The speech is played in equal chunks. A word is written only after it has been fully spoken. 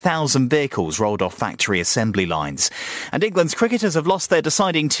1,000 vehicles rolled off factory assembly lines. And England's cricketers have lost their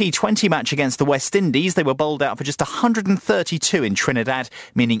deciding T20 match against the West Indies. They were bowled out for just 132 in Trinidad,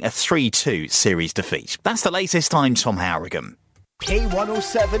 meaning a 3-2 series defeat. That's the latest. I'm Tom Harrigan.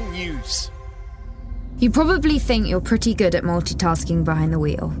 K107 News. You probably think you're pretty good at multitasking behind the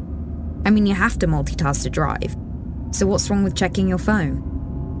wheel. I mean, you have to multitask to drive. So what's wrong with checking your phone?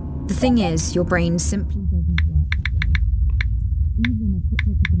 The thing is, your brain simply doesn't work that way. Even a quick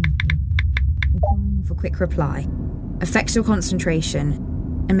look at a message, or firing off a quick reply, affects your concentration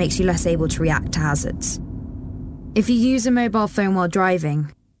and makes you less able to react to hazards. If you use a mobile phone while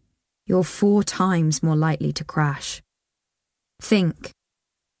driving, you're 4 times more likely to crash. Think.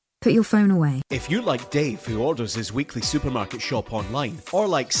 Put your phone away. If you're like Dave, who orders his weekly supermarket shop online, or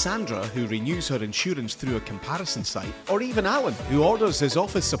like Sandra, who renews her insurance through a comparison site, or even Alan, who orders his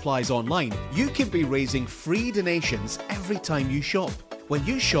office supplies online, you could be raising free donations every time you shop. When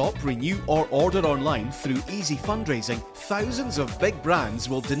you shop, renew or order online through Easy Fundraising, thousands of big brands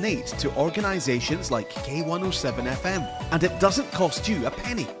will donate to organisations like K107 FM. And it doesn't cost you a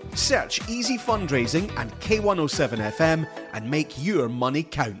penny. Search Easy Fundraising and K107 FM and make your money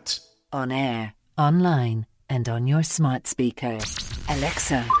count. On air, online and on your smart speaker.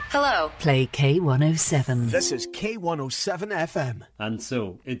 Alexa. Hello. Play K107. This is K107 FM. And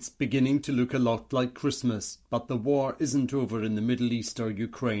so, it's beginning to look a lot like Christmas, but the war isn't over in the Middle East or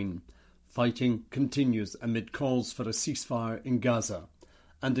Ukraine. Fighting continues amid calls for a ceasefire in Gaza.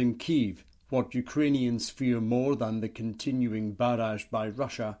 And in Kyiv, what Ukrainians fear more than the continuing barrage by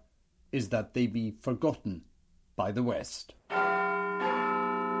Russia is that they be forgotten by the West.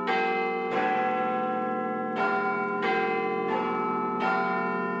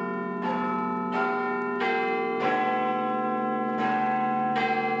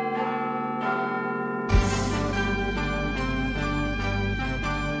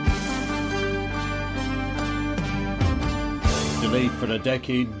 Delayed for a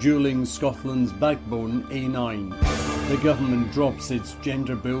decade, duelling Scotland's backbone A9. The government drops its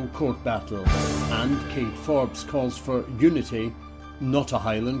gender bill court battle. And Kate Forbes calls for unity, not a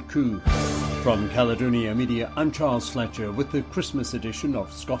Highland coup. From Caledonia Media, I'm Charles Fletcher with the Christmas edition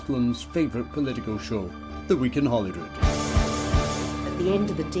of Scotland's favourite political show, The Week in Holyrood. At the end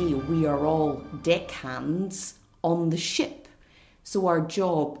of the day, we are all deckhands on the ship. So our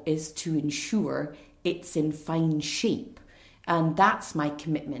job is to ensure it's in fine shape. And that's my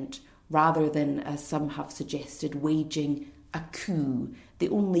commitment, rather than, as some have suggested, waging a coup. The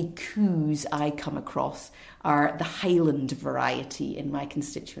only coups I come across are the Highland variety in my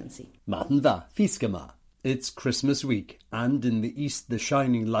constituency. Matanva, Fiskama. It's Christmas week, and in the east the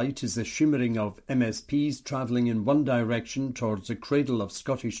shining light is the shimmering of MSPs travelling in one direction towards a cradle of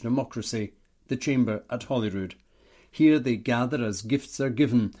Scottish democracy, the Chamber at Holyrood. Here they gather as gifts are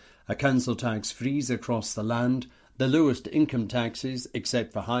given, a council tax freeze across the land, the lowest income taxes,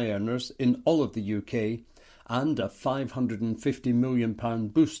 except for high earners, in all of the UK, and a £550 million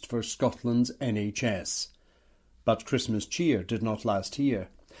boost for Scotland's NHS. But Christmas cheer did not last here.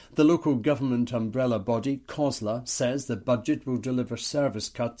 The local government umbrella body, COSLA, says the budget will deliver service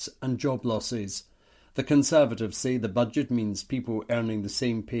cuts and job losses. The Conservatives say the budget means people earning the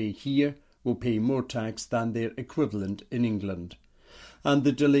same pay here will pay more tax than their equivalent in England. And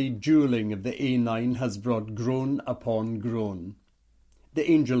the delayed duelling of the A9 has brought groan upon groan. The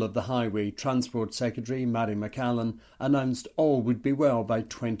angel of the highway, Transport Secretary Mary McCallan, announced all would be well by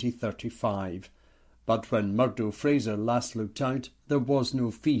 2035. But when Murdo Fraser last looked out, there was no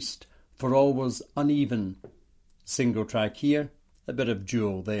feast, for all was uneven. Single track here, a bit of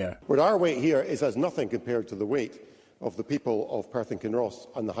duel there. But our weight here is as nothing compared to the weight of the people of Perth and Kinross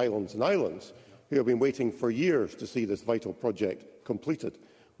and the Highlands and Islands, who have been waiting for years to see this vital project completed,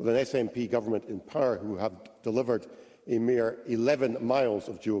 with an SNP government in power who have delivered a mere 11 miles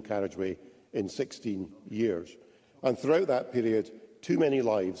of dual carriageway in 16 years. And throughout that period, too many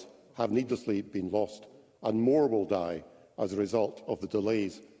lives have needlessly been lost, and more will die as a result of the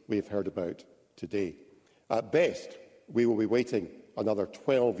delays we have heard about today. At best, we will be waiting another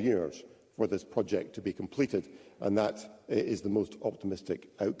 12 years for this project to be completed, and that is the most optimistic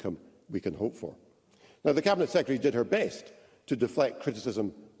outcome we can hope for. Now, the Cabinet Secretary did her best to deflect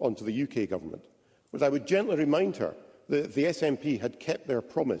criticism onto the UK government, but I would gently remind her that the SNP had kept their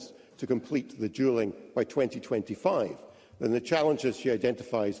promise to complete the duelling by 2025, then the challenges she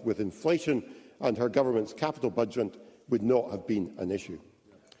identifies with inflation and her government's capital budget would not have been an issue.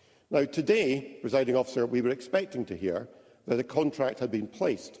 Now, today, Presiding Officer, we were expecting to hear that a contract had been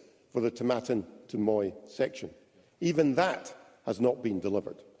placed for the Tomatin to Moy section. Even that has not been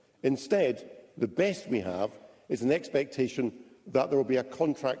delivered. Instead, the best we have is an expectation that there will be a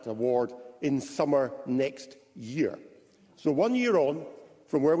contract award in summer next year. So 1 year on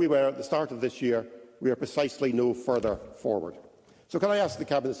from where we were at the start of this year, we are precisely no further forward. So can I ask the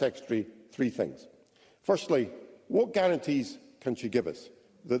Cabinet Secretary three things? Firstly, what guarantees can she give us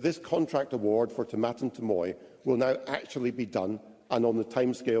that this contract award for Tomatin Tomoy will now actually be done and on the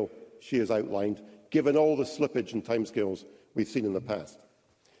timescale she has outlined, given all the slippage and timescales we've seen in the past?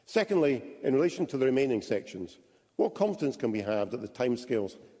 Secondly, in relation to the remaining sections, what confidence can we have that the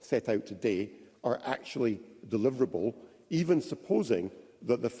timescales set out today are actually deliverable, even supposing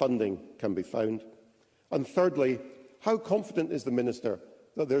that the funding can be found? And thirdly, how confident is the Minister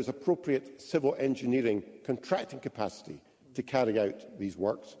that there is appropriate civil engineering contracting capacity to carry out these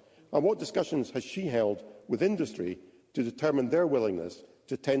works? And what discussions has she held with industry to determine their willingness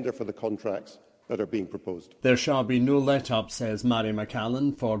to tender for the contracts that are being proposed? There shall be no let-up, says Mary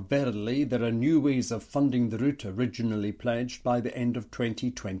McAllen, for verily there are new ways of funding the route originally pledged by the end of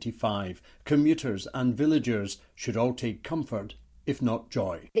 2025. Commuters and villagers should all take comfort, if not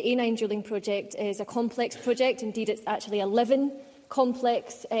joy. The A9 dualling project is a complex project. Indeed, it's actually 11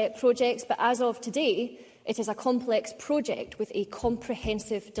 complex projects, but as of today, it is a complex project with a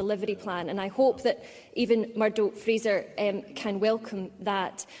comprehensive delivery plan, and I hope that even Murdo Fraser can welcome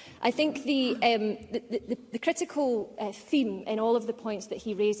that. I think the critical theme in all of the points that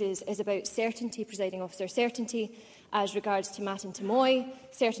he raises is about certainty, Presiding Officer, certainty as regards to Tomatin Tomoy,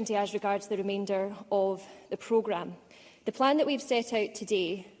 certainty as regards the remainder of the programme. The plan that we've set out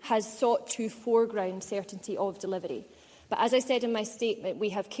today has sought to foreground certainty of delivery. But as I said in my statement,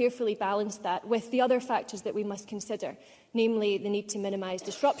 we have carefully balanced that with the other factors that we must consider, namely the need to minimise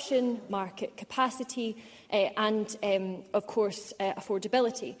disruption, market capacity and, of course,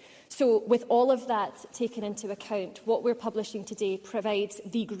 affordability. So with all of that taken into account, what we're publishing today provides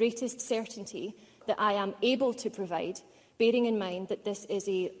the greatest certainty that I am able to provide, bearing in mind that this is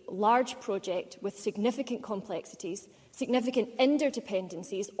a large project with significant complexities, significant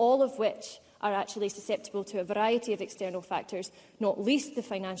interdependencies, all of which are actually susceptible to a variety of external factors, not least the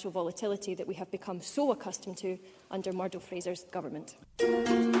financial volatility that we have become so accustomed to under Murdo Fraser's government.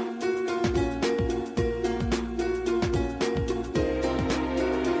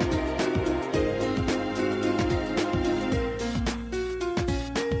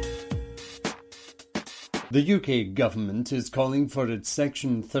 The UK government is calling for its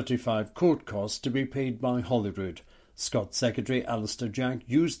Section 35 court costs to be paid by Holyrood. Scots Secretary Alistair Jack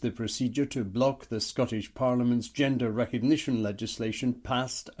used the procedure to block the Scottish Parliament's gender recognition legislation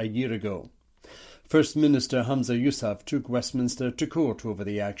passed a year ago. First Minister Hamza Yousaf took Westminster to court over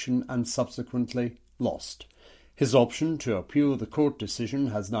the action and subsequently lost. His option to appeal the court decision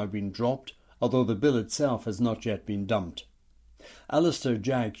has now been dropped, although the bill itself has not yet been dumped. Alistair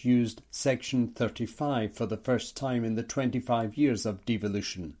Jack used Section 35 for the first time in the 25 years of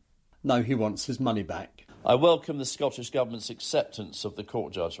devolution. Now he wants his money back. I welcome the Scottish Government's acceptance of the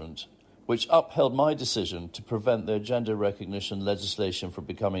court judgment, which upheld my decision to prevent their gender recognition legislation from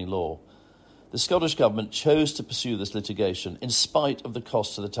becoming law. The Scottish Government chose to pursue this litigation in spite of the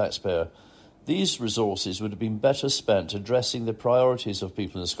cost to the taxpayer. These resources would have been better spent addressing the priorities of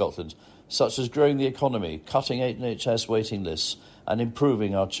people in Scotland, such as growing the economy, cutting NHS waiting lists and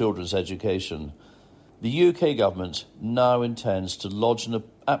improving our children's education. The UK Government now intends to lodge an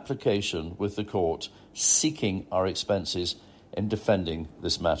application with the court seeking our expenses in defending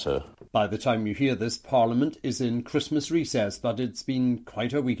this matter. By the time you hear this, Parliament is in Christmas recess, but it's been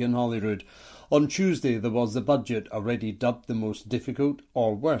quite a week in Holyrood. On Tuesday there was the budget, already dubbed the most difficult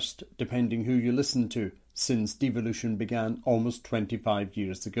or worst, depending who you listen to, since devolution began almost 25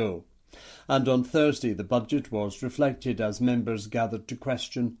 years ago. And on Thursday the budget was reflected as members gathered to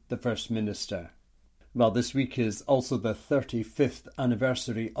question the First Minister. Well, this week is also the 35th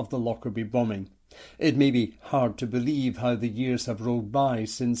anniversary of the Lockerbie bombing. It may be hard to believe how the years have rolled by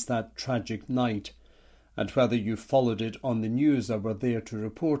since that tragic night, and whether you followed it on the news or were there to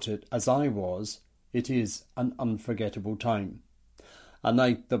report it, as I was, it is an unforgettable time. A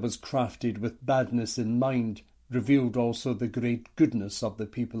night that was crafted with badness in mind revealed also the great goodness of the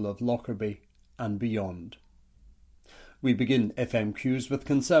people of Lockerbie and beyond. We begin FMQs with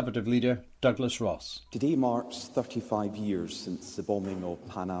Conservative leader Douglas Ross. Today marks 35 years since the bombing of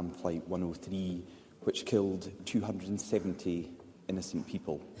Pan Am Flight 103, which killed 270 innocent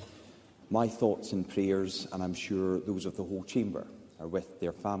people. My thoughts and prayers, and I'm sure those of the whole Chamber, are with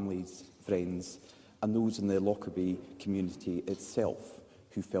their families, friends, and those in the Lockerbie community itself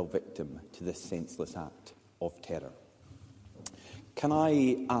who fell victim to this senseless act of terror. Can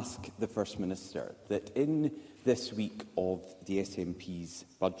I ask the First Minister that in this week of the SNP's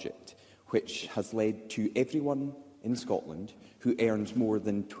budget, which has led to everyone in Scotland who earns more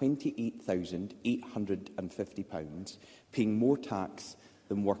than £28,850, paying more tax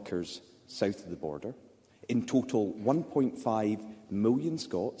than workers south of the border. In total, 1.5 million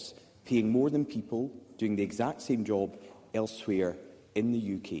Scots paying more than people doing the exact same job elsewhere in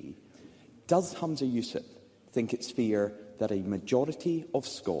the UK. Does Humza Yousaf think it's fair that a majority of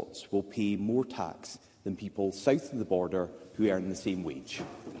Scots will pay more tax than people south of the border who earn the same wage?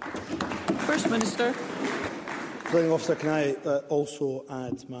 First Minister. Presiding Officer, can I also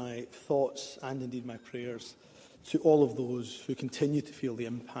add my thoughts and indeed my prayers to all of those who continue to feel the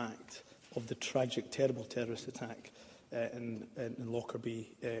impact of the tragic, terrible terrorist attack in Lockerbie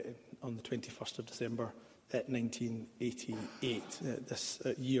on the 21st of December 1988. This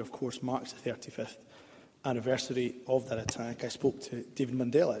year, of course, marks the 35th anniversary of that attack. I spoke to David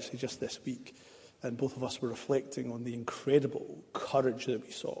Mundell actually just this week, and both of us were reflecting on the incredible courage that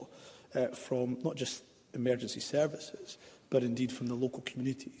we saw from not just emergency services, but indeed from the local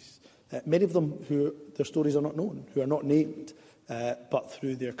communities. Many of them who their stories are not known, who are not named, but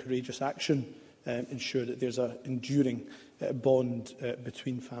through their courageous action ensure that there's an enduring bond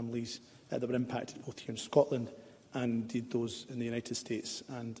between families that were impacted both here in Scotland and indeed those in the United States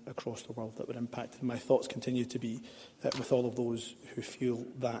and across the world that were impacted. My thoughts continue to be with all of those who feel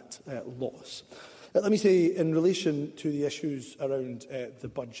that loss. Let me say, in relation to the issues around the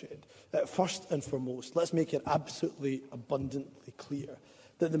budget, first and foremost, let's make it absolutely abundantly clear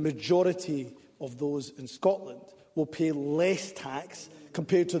that the majority of those in Scotland will pay less tax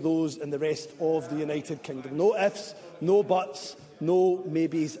compared to those in the rest of the United Kingdom. No ifs, no buts, no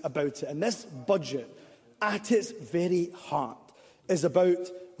maybes about it. And this budget, at its very heart, is about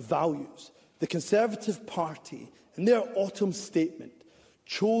values. The Conservative Party, in their autumn statement,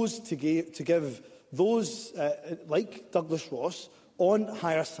 chose to give those like Douglas Ross on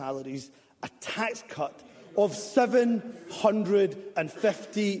higher salaries a tax cut of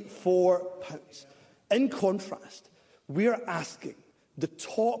 £754. In contrast, we are asking the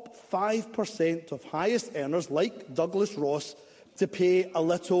top 5% of highest earners, like Douglas Ross, to pay a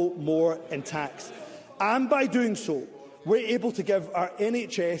little more in tax. And by doing so, we're able to give our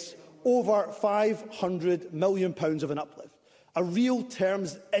NHS over £500 million of an uplift. A real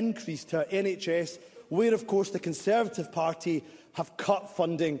terms increase to our NHS, where, of course, the Conservative Party have cut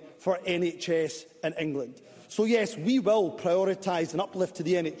funding for NHS in England. So, yes, we will prioritise an uplift to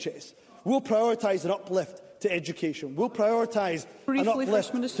the NHS. We'll prioritise an uplift to education. We'll prioritise an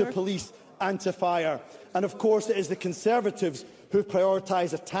uplift to police and to fire. And, of course, it is the Conservatives who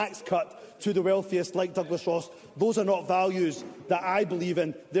prioritise a tax cut to the wealthiest, like Douglas Ross. Those are not values that I believe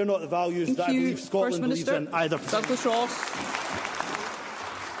in. They're not the values that I believe Scotland believes in either. Douglas Ross.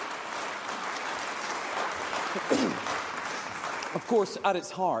 Of course, at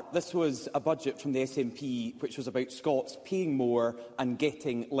its heart, this was a budget from the SNP which was about Scots paying more and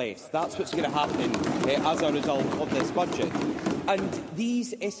getting less. That's what's going to happen as a result of this budget. And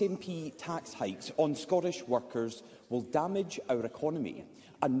these SNP tax hikes on Scottish workers will damage our economy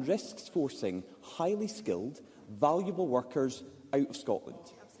and risks forcing highly skilled, valuable workers out of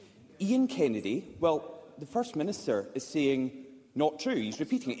Scotland. Ian Kennedy, well, the First Minister is saying not true. He's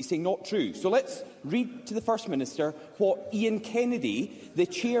repeating it. He's saying not true. So let's read to the First Minister what Ian Kennedy, the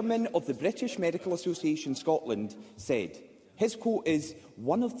chairman of the British Medical Association Scotland, said. His quote is,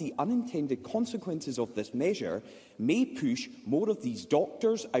 "One of the unintended consequences of this measure may push more of these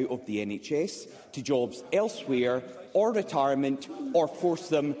doctors out of the NHS to jobs elsewhere or retirement, or force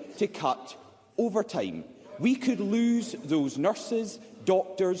them to cut overtime. We could lose those nurses,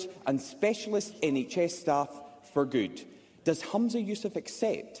 doctors and specialist NHS staff for good." Does Humza Yousaf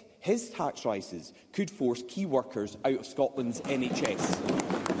accept his tax rises could force key workers out of Scotland's NHS?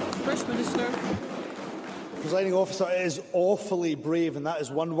 First Minister. Presiding Officer, it is awfully brave, and that is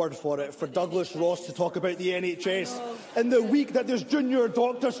one word for it, for Douglas Ross to talk about the NHS in the week that there's junior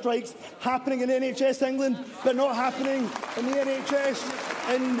doctor strikes happening in NHS England, but not happening in the NHS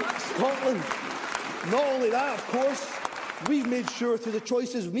in Scotland. Not only that, of course, we've made sure through the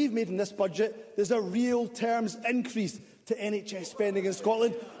choices we've made in this budget, there's a real terms increase to NHS spending in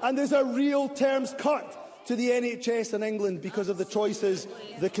Scotland, and there's a real terms cut to the NHS in England because of the choices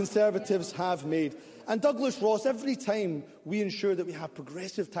the Conservatives have made. And Douglas Ross, every time we ensure that we have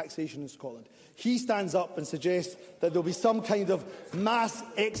progressive taxation in Scotland, he stands up and suggests that there will be some kind of mass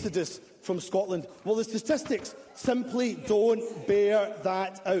exodus from Scotland. Well, the statistics simply don't bear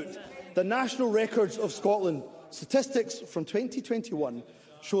that out. The National Records of Scotland statistics from 2021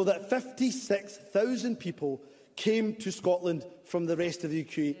 show that 56,000 people came to Scotland from the rest of the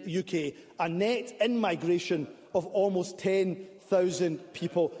UK, a net in-migration of almost 10,000 1,000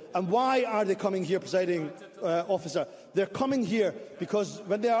 people. And why are they coming here, presiding officer? They're coming here because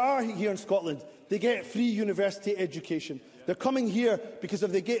when they are here in Scotland, they get free university education. They're coming here because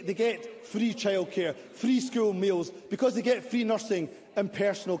they get free childcare, free school meals, because they get free nursing and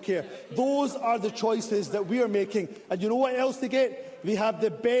personal care. Those are the choices that we are making. And you know what else they get? We have the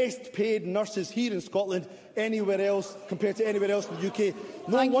best paid nurses here in Scotland anywhere else compared to anywhere else in the UK.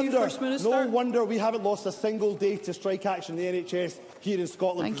 No wonder we haven't lost a single day to strike action in the NHS here in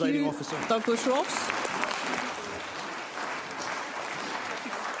Scotland, presiding officer. Douglas Ross.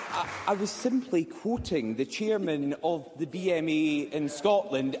 I was simply quoting the chairman of the BMA in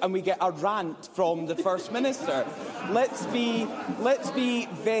Scotland, and we get a rant from the First Minister. Let's be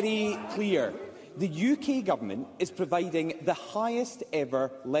very clear. The UK Government is providing the highest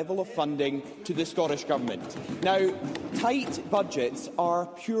ever level of funding to the Scottish Government. Now, tight budgets are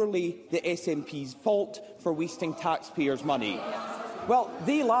purely the SNP's fault for wasting taxpayers' money. Well,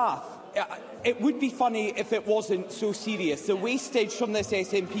 they laugh. It would be funny if it wasn't so serious. The wastage from this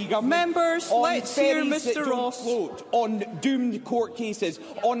SNP government Members, on let's hear ferries that Mr don't Ross. float, on doomed court cases,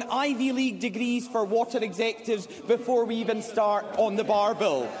 on Ivy League degrees for water executives before we even start on the bar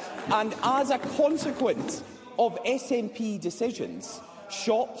bill. And as a consequence of SNP decisions,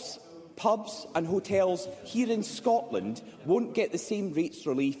 shops, pubs and hotels here in Scotland won't get the same rates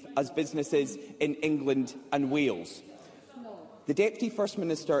relief as businesses in England and Wales. The Deputy First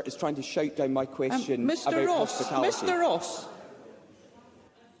Minister is trying to shout down my question about hospitality. Mr Ross,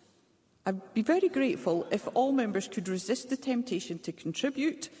 I'd be very grateful if all members could resist the temptation to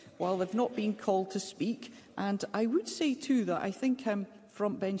contribute while they've not been called to speak. And I would say too that I think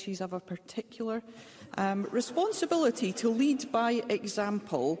front benches have a particular responsibility to lead by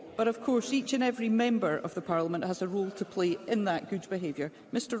example, but of course each and every member of the Parliament has a role to play in that good behaviour.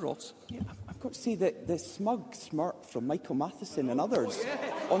 Mr Ross. Yeah, I've got to say that the smug smirk from Michael Matheson and others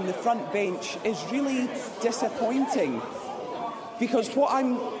on the front bench is really disappointing, because what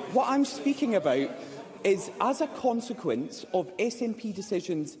I'm speaking about is, as a consequence of SNP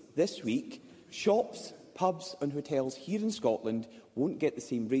decisions this week, shops, pubs and hotels here in Scotland won't get the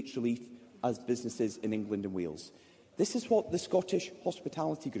same rates relief as businesses in England and Wales. This is what the Scottish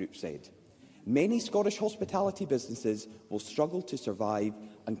Hospitality Group said. Many Scottish hospitality businesses will struggle to survive,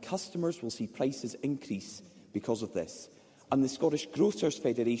 and customers will see prices increase because of this. And the Scottish Grocers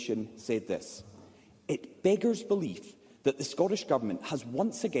Federation said this: "It beggars belief that the Scottish Government has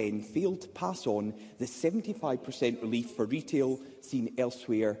once again failed to pass on the 75% relief for retail seen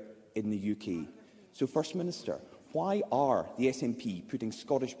elsewhere in the UK." So, First Minister, why are the SNP putting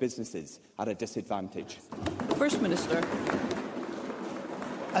Scottish businesses at a disadvantage? First Minister.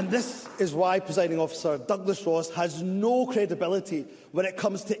 And this is why, presiding officer, Douglas Ross has no credibility when it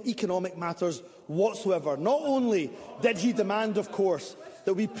comes to economic matters whatsoever. Not only did he demand, of course,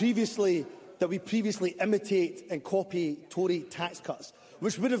 that we previously imitate and copy Tory tax cuts,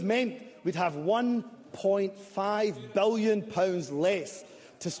 which would have meant we'd have £1.5 billion less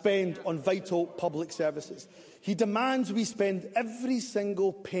to spend on vital public services. He demands we spend every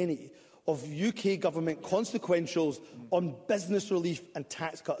single penny of UK government consequentials on business relief and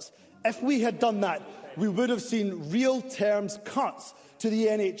tax cuts. If we had done that, we would have seen real-term cuts to the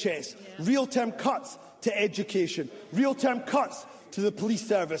NHS, real-term cuts to education, real-term cuts to the police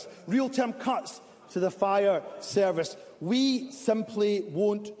service, real-term cuts to the fire service. We simply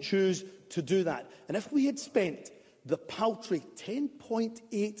won't choose to do that. And if we had spent the paltry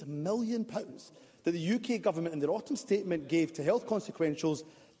 £10.8 million that the UK government in their autumn statement gave to health consequentials,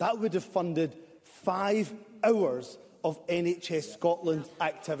 that would have funded 5 hours of NHS Scotland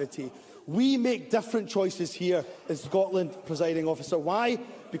activity. We make different choices here in Scotland, presiding officer. Why?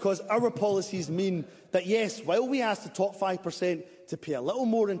 Because our policies mean that, yes, while we ask the top 5% to pay a little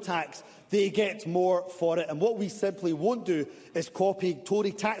more in tax, they get more for it. And what we simply won't do is copy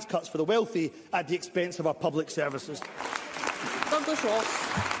Tory tax cuts for the wealthy at the expense of our public services. Douglas Ross.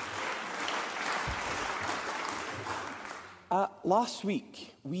 Last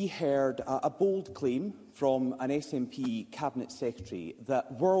week, we heard a bold claim from an SNP Cabinet Secretary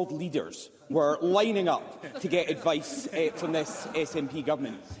that world leaders were lining up to get advice from this SNP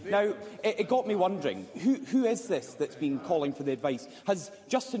government. Now, it got me wondering, who is this that's been calling for the advice? Has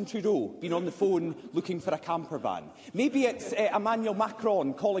Justin Trudeau been on the phone looking for a camper van? Maybe it's Emmanuel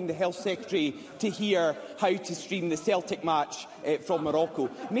Macron calling the Health Secretary to hear how to stream the Celtic match from Morocco.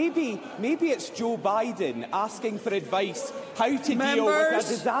 Maybe it's Joe Biden asking for advice how to deal with a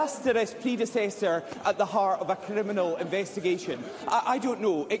disastrous predecessor at the heart of a criminal investigation. I don't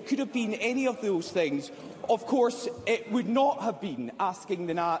know. It could have been any of those things, Of course, it would not have been asking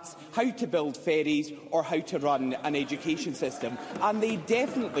the Nats how to build ferries or how to run an education system. And they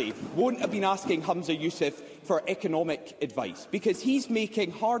definitely won't have been asking Humza Yousaf for economic advice, because he's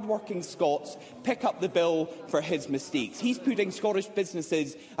making hard-working Scots pick up the bill for his mistakes. He's putting Scottish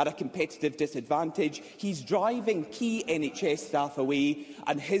businesses at a competitive disadvantage. He's driving key NHS staff away,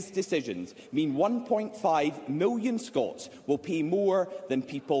 and his decisions mean 1.5 million Scots will pay more than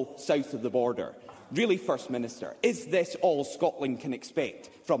people south of the border. Really, First Minister, is this all Scotland can expect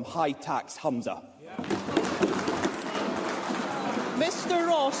from high-tax Humza? Mr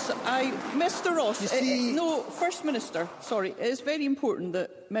Ross, no, First Minister, sorry, it is very important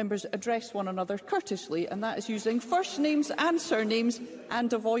that members address one another courteously, and that is using first names and surnames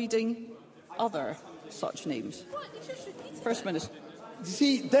and avoiding other such names. First Minister. You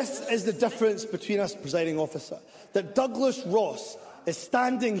see, this is the difference between us, Presiding Officer, that Douglas Ross is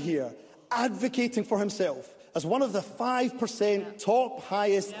standing here advocating for himself as one of the 5% top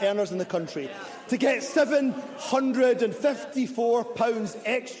highest earners in the country to get £754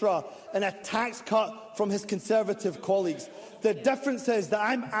 extra in a tax cut from his Conservative colleagues. The difference is that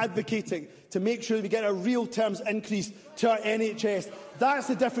I'm advocating to make sure that we get a real terms increase to our NHS. That's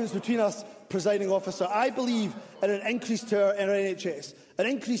the difference between us, Presiding Officer. I believe in an increase to our NHS, an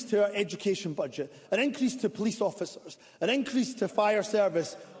increase to our education budget, an increase to police officers, an increase to fire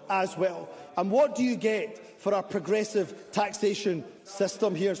service as well. And what do you get for our progressive taxation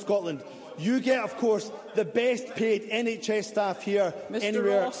system here in Scotland? You get, of course, the best paid NHS staff here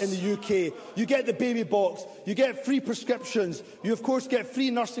anywhere in the UK. You get the baby box. You get free prescriptions. You, of course, get free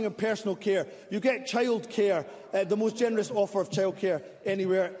nursing and personal care. You get childcare, the most generous offer of childcare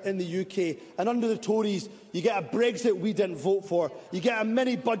anywhere in the UK. And under the Tories, you get a Brexit we didn't vote for. You get a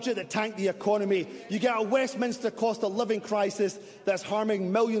mini-budget that tanked the economy. You get a Westminster cost of living crisis that's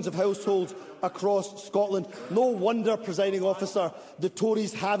harming millions of households across Scotland. No wonder, Presiding Officer, the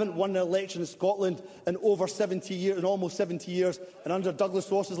Tories haven't won an election in Scotland in over 70 years, in almost 70 years. And under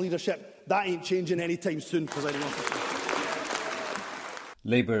Douglas Ross's leadership, that ain't changing anytime soon, Presiding Officer.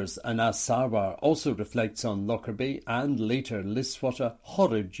 Labour's Anas Sarwar also reflects on Lockerbie and later lists what a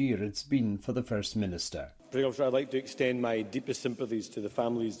horrid year it's been for the First Minister. Presiding Officer, I'd like to extend my deepest sympathies to the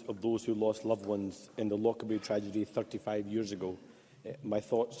families of those who lost loved ones in the Lockerbie tragedy 35 years ago. My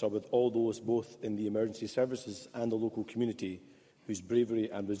thoughts are with all those both in the emergency services and the local community whose bravery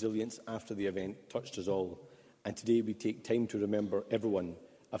and resilience after the event touched us all. And today we take time to remember everyone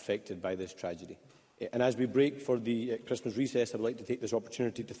affected by this tragedy. And as we break for the Christmas recess, I would like to take this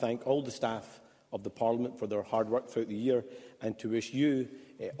opportunity to thank all the staff of the Parliament for their hard work throughout the year, and to wish you,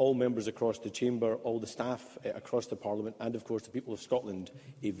 all members across the Chamber, all the staff across the Parliament, and of course the people of Scotland,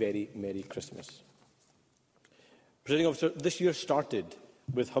 a very Merry Christmas. Presiding Officer, this year started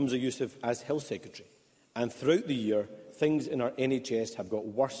with Humza Yousaf as Health Secretary, and throughout the year things in our NHS have got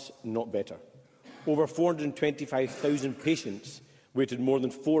worse, not better. Over 425,000 patients waited more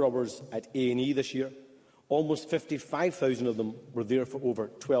than 4 hours at A&E this year. Almost 55,000 of them were there for over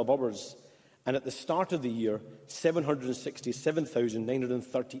 12 hours. And at the start of the year,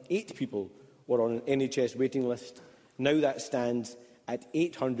 767,938 people were on an NHS waiting list. Now that stands at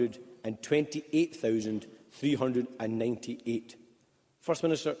 828,398. First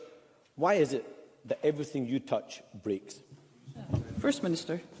Minister, why is it that everything you touch breaks? First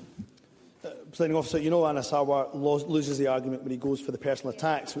Minister. Presiding Officer, you know Anas Sarwar loses the argument when he goes for the personal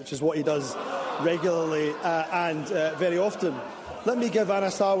attacks, which is what he does regularly and very often. Let me give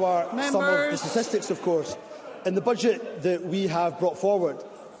Anas Sarwar some of the statistics, of course. In the budget that we have brought forward,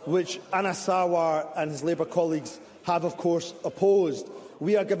 which Anas Sarwar and his Labour colleagues have, of course, opposed,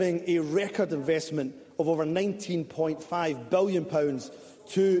 we are giving a record investment of over £19.5 billion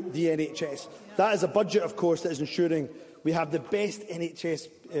to the NHS. That is a budget, of course, that is ensuring we have the best NHS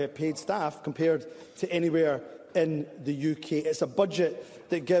paid staff compared to anywhere in the UK. It's a budget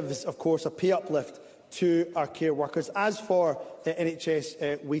that gives, of course, a pay uplift to our care workers. As for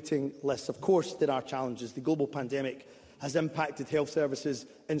NHS waiting lists, of course there are challenges. The global pandemic has impacted health services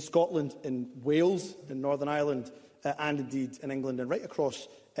in Scotland, in Wales, in Northern Ireland and indeed in England and right across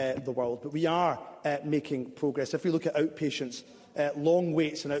the world. But we are making progress. If we look at outpatients, long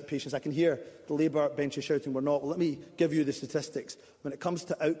waits in outpatients, I can hear the Labour benches shouting we're not. Well, let me give you the statistics. When it comes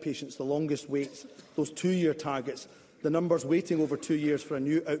to outpatients, the longest waits, those 2-year targets, the numbers waiting over 2 years for a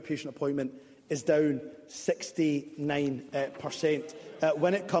new outpatient appointment is down 69%.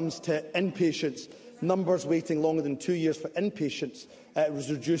 When it comes to inpatients, numbers waiting longer than 2 years for inpatients was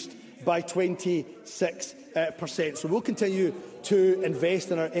reduced by 26%. So we'll continue to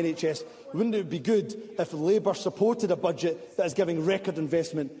invest in our NHS. Wouldn't it be good if Labour supported a budget that is giving record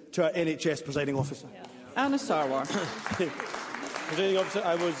investment to our NHS, Presiding Officer? Anna Sarwar. Presiding Officer,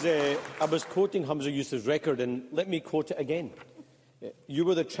 I was quoting Hamza Yousaf's record, and let me quote it again. You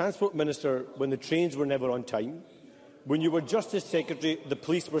were the Transport Minister when the trains were never on time. When you were Justice Secretary, the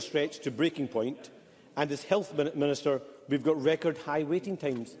police were stretched to breaking point. And as Health Minister, we've got record high waiting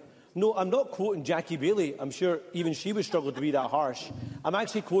times. No, I'm not quoting Jackie Bailey. I'm sure even she would struggle to be that harsh. I'm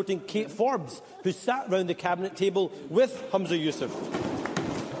actually quoting Kate Forbes, who sat round the Cabinet table with Hamza Yousaf.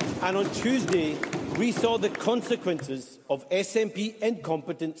 And on Tuesday, we saw the consequences of SNP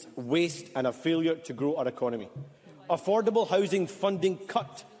incompetence, waste and a failure to grow our economy. Affordable housing funding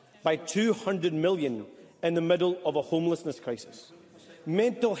cut by $200 million in the middle of a homelessness crisis.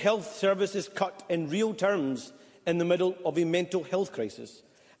 Mental health services cut in real terms in the middle of a mental health crisis.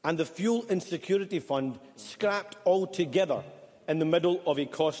 And the Fuel Insecurity Fund scrapped altogether in the middle of a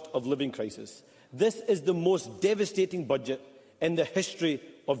cost of living crisis. This is the most devastating budget in the history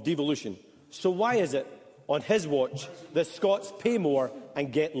of devolution. So why is it, on his watch, that Scots pay more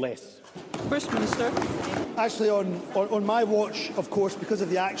and get less? First Minister. Actually, on my watch, of course, because of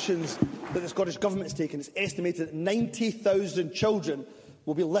the actions that the Scottish Government has taken, it's estimated that 90,000 children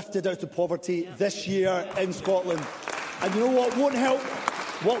will be lifted out of poverty this year in Scotland. And you know what won't help?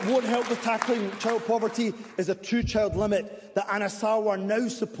 What won't help with tackling child poverty is a two-child limit that Anna Sarwar now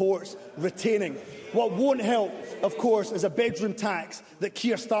supports retaining. What won't help, of course, is a bedroom tax that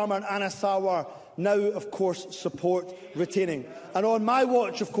Keir Starmer and Anna Sarwar now, of course, support retaining. And on my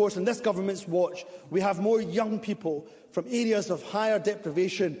watch, of course, and this government's watch, we have more young people from areas of higher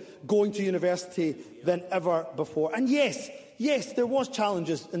deprivation going to university than ever before. And yes, there was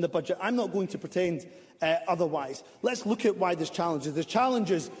challenges in the budget. I'm not going to pretend otherwise. Let's look at why there's challenges. There's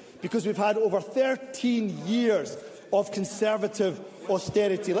challenges because we've had over 13 years of Conservative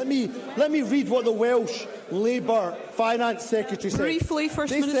austerity. Let me read what the Welsh Labour Finance Secretary said. Briefly,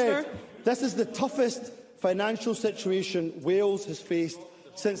 First Minister. Said, this is the toughest financial situation Wales has faced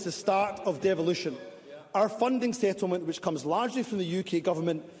since the start of devolution. Our funding settlement, which comes largely from the UK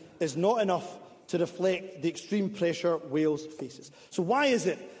Government, is not enough to reflect the extreme pressure Wales faces. So why is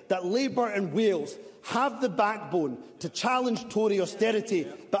it that Labour in Wales have the backbone to challenge Tory austerity,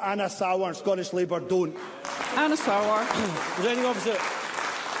 but Anna Sarwar and Scottish Labour don't? Anna Sarwar. Presiding Officer,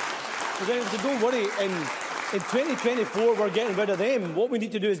 don't worry. In 2024, we're getting rid of them. What we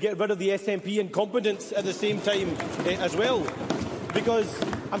need to do is get rid of the SNP incompetence at the same time as well. Because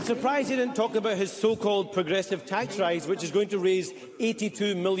I'm surprised he didn't talk about his so-called progressive tax rise, which is going to raise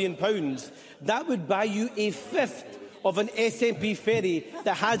 £82 million. That would buy you a fifth of an SNP ferry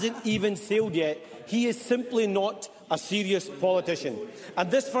that hasn't even sailed yet. He is simply not a serious politician.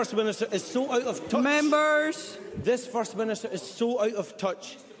 And this First Minister is so out of touch. Members! This First Minister is so out of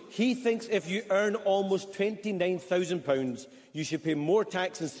touch. He thinks if you earn almost £29,000, you should pay more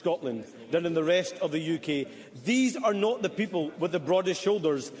tax in Scotland than in the rest of the UK. These are not the people with the broadest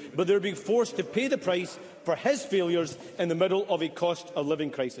shoulders, but they're being forced to pay the price for his failures in the middle of a cost of living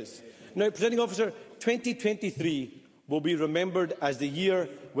crisis. Now, Presiding Officer, 2023 will be remembered as the year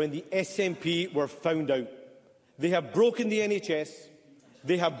when the SNP were found out. They have broken the NHS,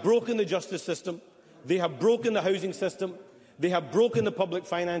 they have broken the justice system, they have broken the housing system, they have broken the public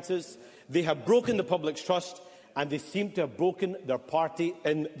finances, they have broken the public's trust, and they seem to have broken their party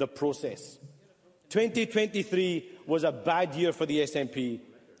in the process. 2023 was a bad year for the SNP.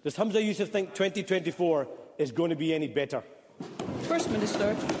 Does Hamza Yousaf think 2024 is going to be any better? First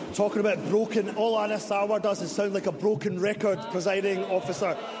Minister. Talking about broken, all Anna Sarwar does is sound like a broken record, Presiding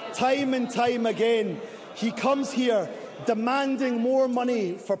Officer. Time and time again, he comes here demanding more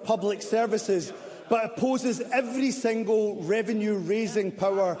money for public services, but opposes every single revenue-raising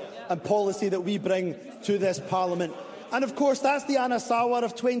power and policy that we bring to this Parliament. And of course, that's the Anna Sarwar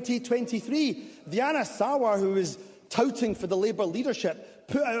of 2023. The Anna Sarwar who is touting for the Labour leadership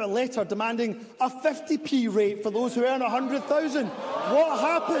put out a letter demanding a 50p rate for those who earn 100,000. What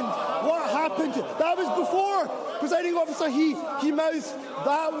happened? What happened? That was before. Presiding Officer, he mouthed,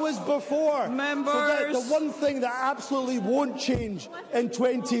 that was before. Members. Forget the one thing that absolutely won't change in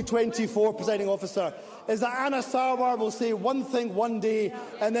 2024, Presiding Officer, is that Anna Sarwar will say one thing one day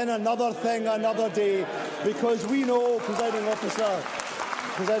and then another thing another day. Because we know, Presiding Officer,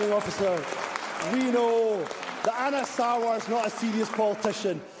 we know that Anna Sarwar is not a serious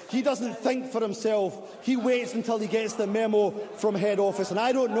politician. He doesn't think for himself. He waits until he gets the memo from head office. And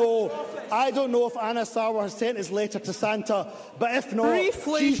I don't know if Anna Sarwar has sent his letter to Santa, but if not,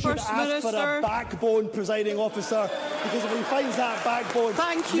 Briefly, she should ask for a backbone, Presiding Officer, because if he finds that backbone,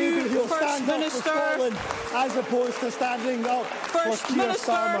 maybe he'll stand up for Scotland as opposed to standing up for Keir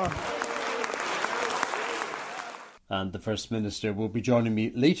Starmer. And the First Minister will be joining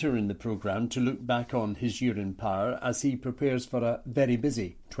me later in the programme to look back on his year in power as he prepares for a very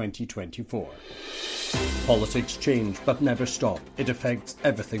busy 2024. Politics change but never stop. It affects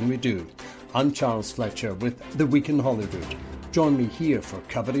everything we do. I'm Charles Fletcher with The Week in Holyrood. Join me here for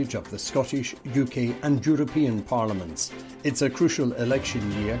coverage of the Scottish, UK and European Parliaments. It's a crucial election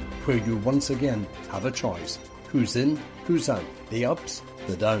year where you once again have a choice. Who's in, who's out, the ups,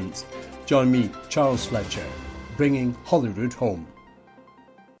 the downs. Join me, Charles Fletcher, bringing Holyrood home.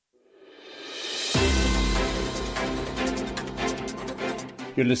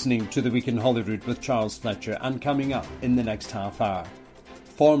 You're listening to The Week in Holyrood with Charles Fletcher, and coming up in the next half hour,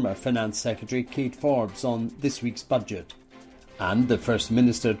 former Finance Secretary Kate Forbes on this week's budget. And the First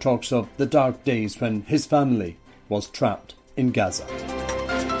Minister talks of the dark days when his family was trapped in Gaza.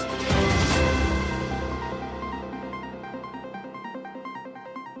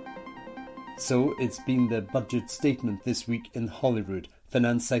 So it's been the budget statement this week in Holyrood.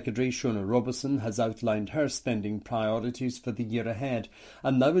 Finance Secretary Shona Robertson has outlined her spending priorities for the year ahead,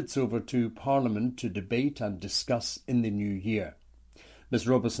 and now it's over to Parliament to debate and discuss in the new year. Ms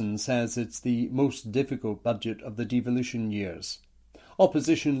Robertson says it's the most difficult budget of the devolution years.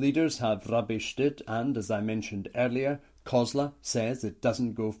 Opposition leaders have rubbished it, and as I mentioned earlier, COSLA says it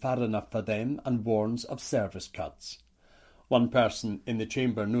doesn't go far enough for them and warns of service cuts. One person in the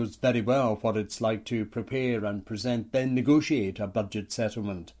chamber knows very well what it's like to prepare and present, then negotiate a budget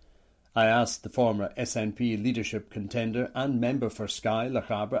settlement. I asked the former SNP leadership contender and member for Skye,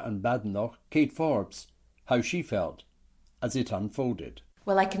 Lochaber and Badenoch, Kate Forbes, how she felt as it unfolded.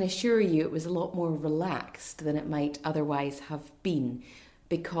 Well, I can assure you it was a lot more relaxed than it might otherwise have been,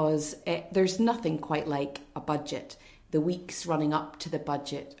 because there's nothing quite like a budget. The weeks running up to the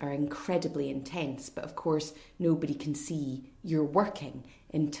budget are incredibly intense, but of course nobody can see you're working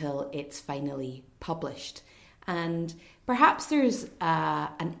until it's finally published. And perhaps there's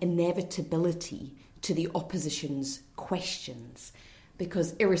an inevitability to the opposition's questions,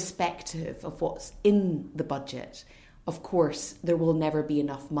 because irrespective of what's in the budget, of course there will never be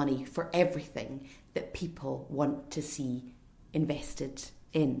enough money for everything that people want to see invested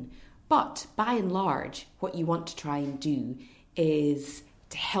in. But by and large, what you want to try and do is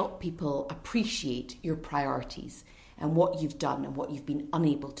to help people appreciate your priorities and what you've done and what you've been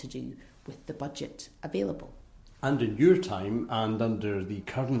unable to do with the budget available. And in your time, and under the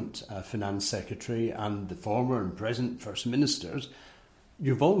current Finance Secretary and the former and present First Ministers,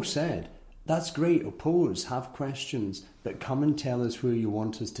 you've all said, that's great, oppose, have questions, but come and tell us where you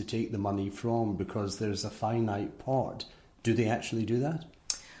want us to take the money from, because there's a finite pot. Do they actually do that?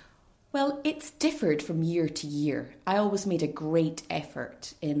 Well, it's differed from year to year. I always made a great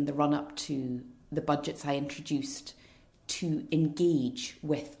effort in the run-up to the budgets I introduced to engage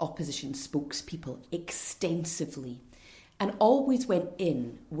with opposition spokespeople extensively, and always went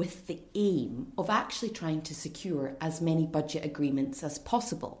in with the aim of actually trying to secure as many budget agreements as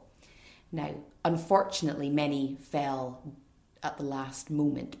possible. Now, unfortunately, many fell at the last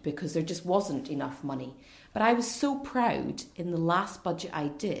moment because there just wasn't enough money. But I was so proud in the last budget I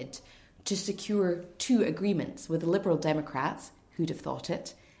did to secure 2 agreements with the Liberal Democrats, who'd have thought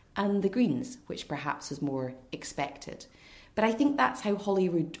it, and the Greens, which perhaps was more expected. But I think that's how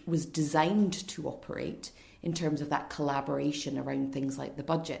Holyrood was designed to operate in terms of that collaboration around things like the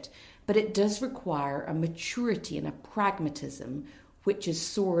budget. But it does require a maturity and a pragmatism which is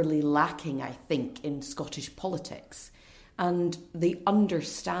sorely lacking, I think, in Scottish politics, and the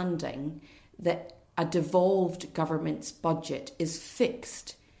understanding that a devolved government's budget is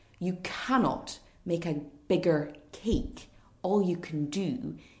fixed. You cannot make a bigger cake. All you can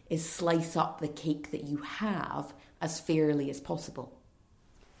do is slice up the cake that you have as fairly as possible.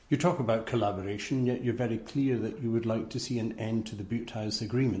 You talk about collaboration, yet you're very clear that you would like to see an end to the Butte House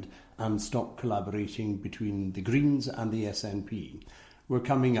Agreement and stop collaborating between the Greens and the SNP. We're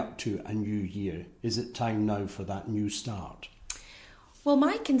coming up to a new year. Is it time now for that new start? Well,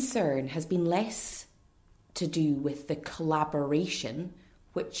 my concern has been less to do with the collaboration,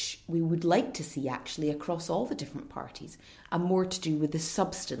 which we would like to see actually across all the different parties, and more to do with the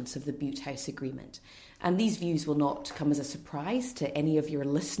substance of the Butte House Agreement. And these views will not come as a surprise to any of your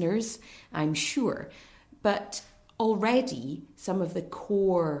listeners, I'm sure. But already some of the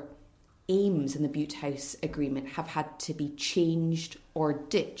core aims in the Butte House Agreement have had to be changed or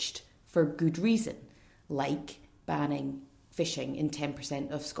ditched for good reason, like banning fishing in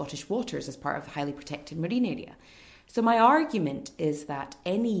 10% of Scottish waters as part of the highly protected marine area. So my argument is that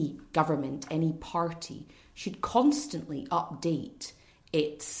any government, any party, should constantly update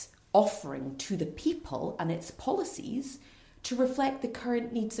its offering to the people and its policies to reflect the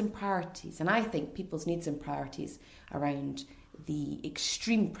current needs and priorities. And I think people's needs and priorities around the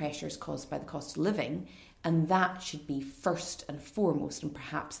extreme pressures caused by the cost of living, and that should be first and foremost, and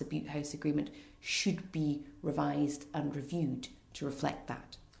perhaps the Butte House Agreement should be revised and reviewed to reflect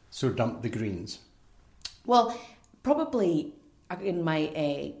that. So dump the Greens? Well, probably in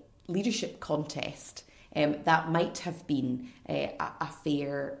my leadership contest, that might have been a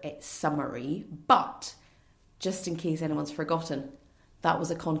fair summary, but just in case anyone's forgotten, that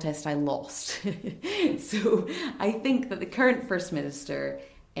was a contest I lost. So I think that the current First Minister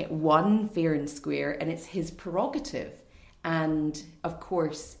won fair and square, and it's his prerogative. And of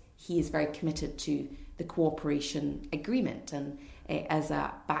course, he is very committed to the cooperation agreement. And as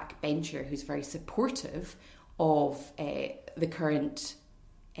a backbencher who's very supportive of the current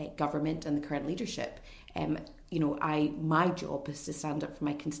government and the current leadership, my job is to stand up for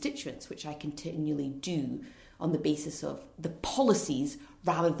my constituents, which I continually do on the basis of the policies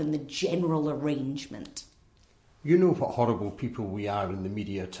rather than the general arrangement. You know what horrible people we are in the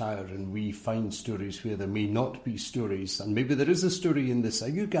media tower, and we find stories where there may not be stories, and maybe there is a story in this. Are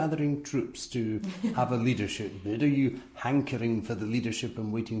you gathering troops to have a leadership bid? Are you hankering for the leadership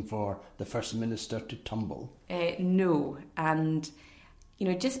and waiting for the First Minister to tumble? No, and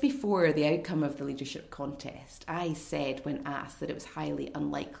just before the outcome of the leadership contest, I said when asked that it was highly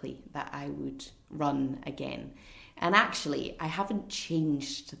unlikely that I would run again. And actually, I haven't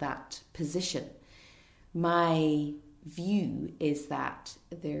changed that position. My view is that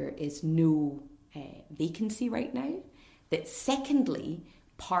there is no vacancy right now. That secondly,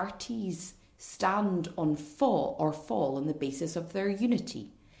 parties stand or fall on the basis of their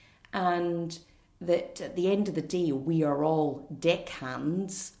unity. And that at the end of the day, we are all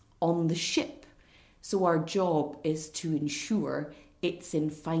deckhands on the ship. So our job is to ensure it's in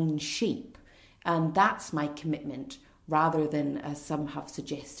fine shape. And that's my commitment, rather than, as some have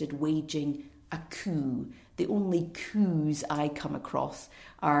suggested, waging a coup. The only coups I come across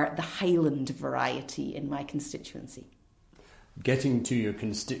are the Highland variety in my constituency. Getting to your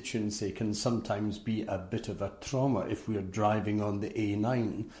constituency can sometimes be a bit of a trauma if we're driving on the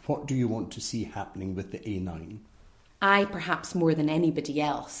A9. What do you want to see happening with the A9? I, perhaps more than anybody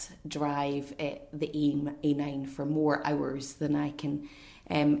else, drive the A9 for more hours than I can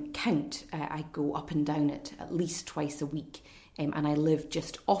count. I go up and down it at least twice a week, and I live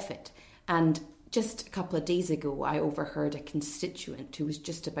just off it. And just a couple of days ago, I overheard a constituent who was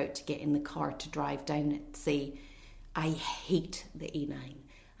just about to get in the car to drive down it say, "I hate the A9."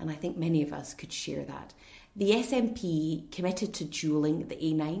 And I think many of us could share that. The SNP committed to dualling the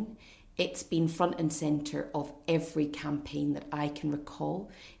A9. It's been front and centre of every campaign that I can recall.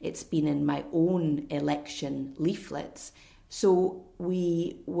 It's been in my own election leaflets. So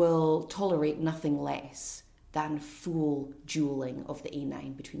we will tolerate nothing less than full dualling of the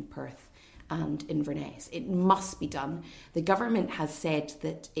A9 between Perth and Inverness. It must be done. The government has said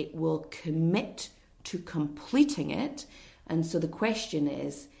that it will commit to completing it, and so the question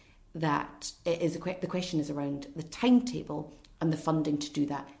is around the timetable and the funding to do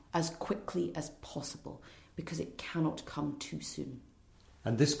that as quickly as possible, because it cannot come too soon.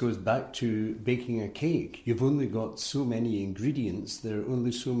 And this goes back to baking a cake. You've only got so many ingredients. There are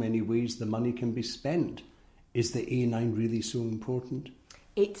only so many ways the money can be spent. Is the A9 really so important?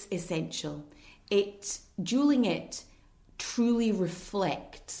 It's essential. Dualling it truly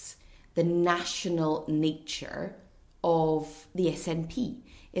reflects the national nature of the SNP.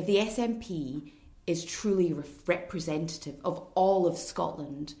 If the SNP is truly representative of all of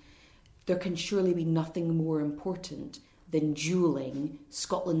Scotland, there can surely be nothing more important than dualling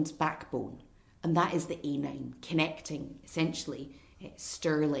Scotland's backbone. And that is the A9, connecting essentially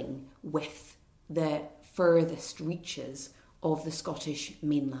Stirling with the furthest reaches of the Scottish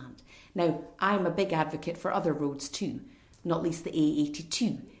mainland. Now, I'm a big advocate for other roads too, not least the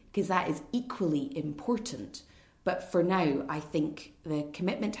A82, because that is equally important. But for now, I think the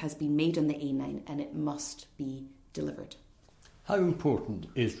commitment has been made on the A9 and it must be delivered. How important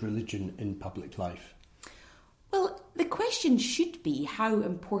is religion in public life? Well, the question should be, how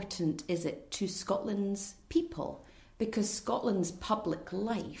important is it to Scotland's people? Because Scotland's public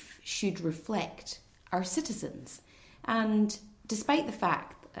life should reflect our citizens. And despite the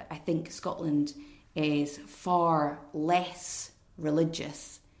fact that I think Scotland is far less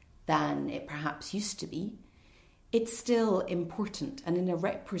religious than it perhaps used to be, it's still important. And in a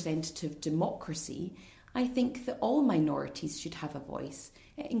representative democracy, I think that all minorities should have a voice,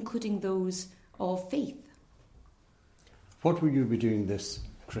 including those of faith. What will you be doing this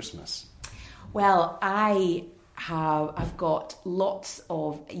Christmas? Well, I I've got lots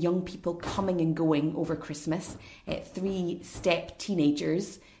of young people coming and going over Christmas, 3-step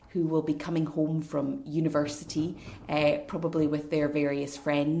teenagers who will be coming home from university, probably with their various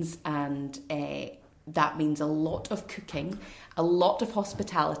friends, and that means a lot of cooking, a lot of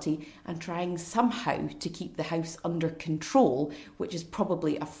hospitality, and trying somehow to keep the house under control, which is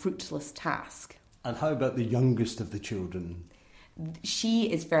probably a fruitless task. And how about the youngest of the children?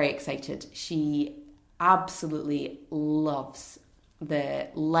 She is very excited. She absolutely loves the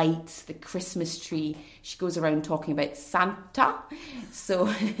lights, the Christmas tree. She goes around talking about Santa. So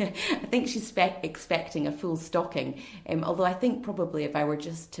I think she's expecting a full stocking. Although I think probably if I were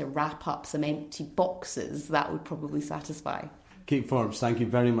just to wrap up some empty boxes, that would probably satisfy. Kate Forbes, thank you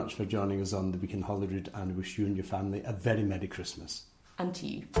very much for joining us on the Week in Holyrood, and wish you and your family a very Merry Christmas. And to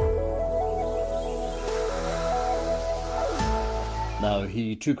you. Now,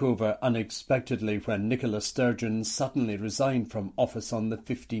 he took over unexpectedly when Nicola Sturgeon suddenly resigned from office on the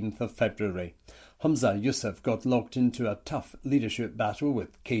 15th of February. Humza Yousaf got locked into a tough leadership battle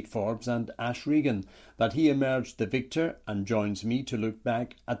with Kate Forbes and Ash Regan, but he emerged the victor and joins me to look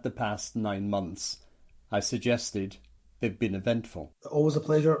back at the past 9 months. I suggested they've been eventful. Always a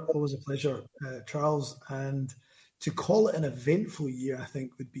pleasure, Charles. And to call it an eventful year, I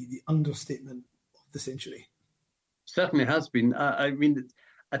think, would be the understatement of the century. Certainly has been. I mean,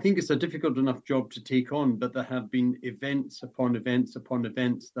 I think it's a difficult enough job to take on, but there have been events upon events upon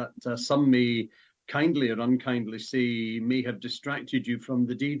events that some may kindly or unkindly say may have distracted you from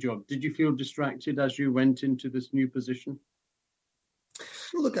the day job. Did you feel distracted as you went into this new position?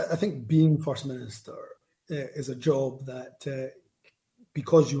 Well, look, I think being First Minister is a job that,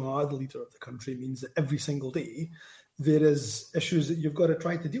 because you are the leader of the country, means that every single day there is issues that you've got to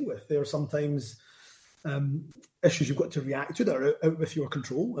try to deal with. There are sometimes issues you've got to react to that are out with your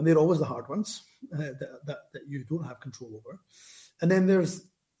control, and they're always the hard ones that you don't have control over. And then there's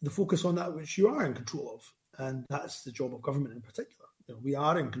the focus on that which you are in control of, and that's the job of government in particular. You know, we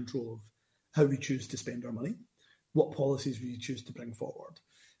are in control of how we choose to spend our money, what policies we choose to bring forward,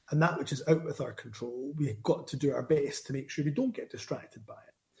 and that which is out with our control, we've got to do our best to make sure we don't get distracted by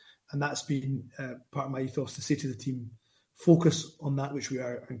it. And that's been part of my ethos, to say to the team, focus on that which we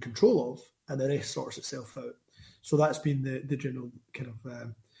are in control of, and the rest sorts itself out. So that's been the general kind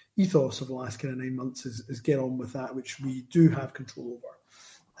of ethos of the last kind of 9 months, is get on with that which we do have control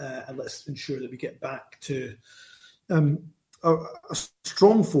over, and let's ensure that we get back to a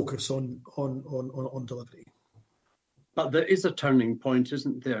strong focus on delivery. But there is a turning point,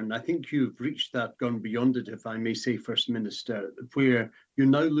 isn't there? And I think you've reached that, gone beyond it, if I may say, First Minister, where you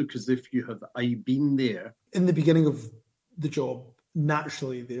now look as if you have been there. In the beginning of the job,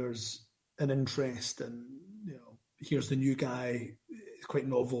 naturally there's an interest in, you know, here's the new guy, it's quite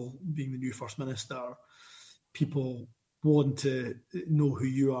novel being the new First Minister. People want to know who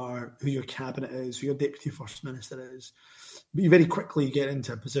you are, who your cabinet is, who your Deputy First Minister is. But you very quickly get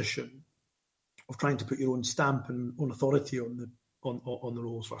into a position of trying to put your own stamp and own authority on the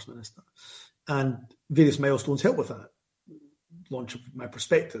role as First Minister. And various milestones help with that. Launch of my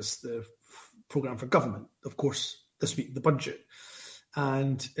prospectus, the programme for government, of course, this week, the budget.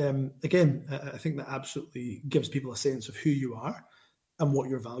 And again, I think that absolutely gives people a sense of who you are and what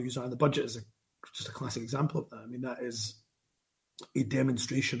your values are. And the budget is just a classic example of that. I mean, that is a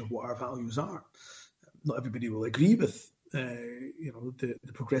demonstration of what our values are. Not everybody will agree with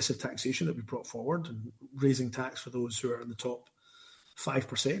the progressive taxation that we brought forward and raising tax for those who are in the top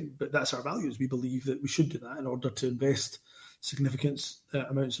 5%. But that's our values. We believe that we should do that in order to invest significant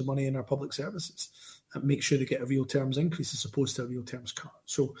amounts of money in our public services and make sure they get a real terms increase as opposed to a real terms cut.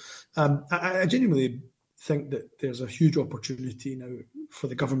 So I genuinely think that there's a huge opportunity now for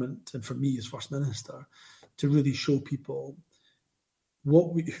the government and for me as First Minister to really show people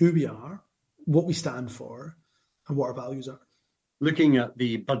who we are, what we stand for, and what our values are. Looking at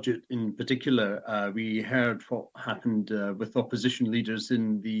the budget in particular, we heard what happened with opposition leaders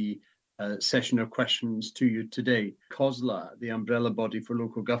in the session of questions to you today. COSLA, the umbrella body for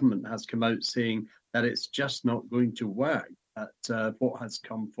local government, has come out saying that it's just not going to work, that what has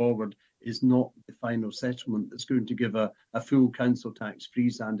come forward is not the final settlement that's going to give a full council tax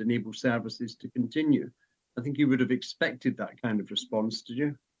freeze and enable services to continue. I think you would have expected that kind of response, did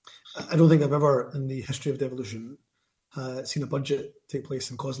you? I don't think I've ever, in the history of devolution, seen a budget take place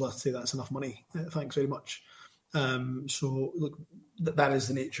in COSLA say that's enough money. Thanks very much. So look, that is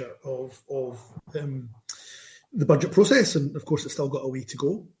the nature of the budget process, and of course it's still got a way to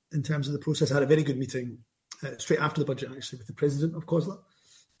go in terms of the process. I had a very good meeting straight after the budget, actually, with the president of COSLA,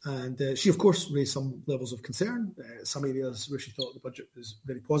 and she of course raised some levels of concern, some areas where she thought the budget was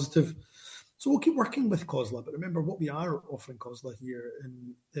very positive. So we'll keep working with COSLA, but remember what we are offering COSLA here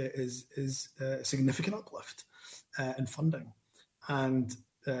is a significant uplift in funding. And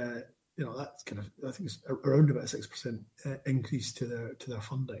that's kind of, I think it's around about a 6% increase to their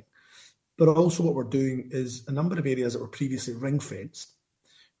funding. But also what we're doing is a number of areas that were previously ring-fenced,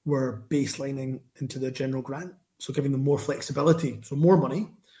 we're baselining into the general grant, so giving them more flexibility. So more money,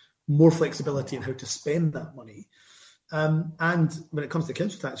 more flexibility in how to spend that money. And when it comes to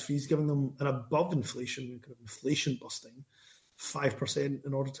council tax fees, giving them an above inflation, kind of inflation busting, 5%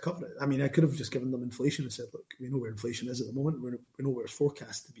 in order to cover it. I mean, I could have just given them inflation and said, look, we know where inflation is at the moment, we know where it's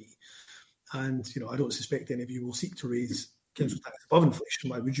forecast to be. And, I don't suspect any of you will seek to raise council tax above inflation.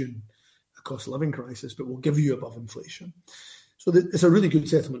 Why would you in a cost of living crisis? But we'll give you above inflation. So it's a really good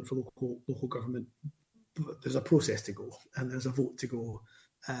settlement for local government. But there's a process to go and there's a vote to go,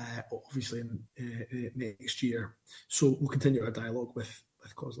 obviously, in next year. So we'll continue our dialogue with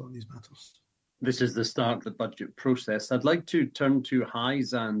COSLA on these matters. This is the start of the budget process. I'd like to turn to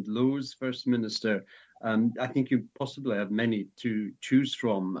highs and lows, First Minister. I think you possibly have many to choose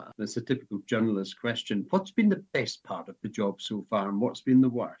from. It's a typical journalist question. What's been the best part of the job so far and what's been the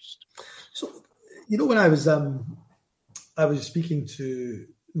worst? So, when I was speaking to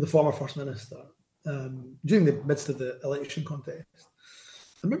the former First Minister during the midst of the election contest,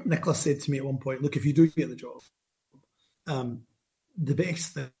 I remember Nicholas said to me at one point, look, if you do get the job, the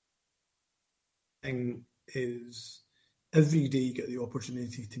best thing is every day you get the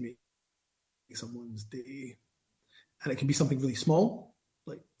opportunity to make someone's day. And it can be something really small,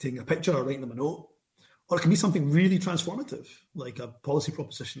 like taking a picture or writing them a note, or it can be something really transformative, like a policy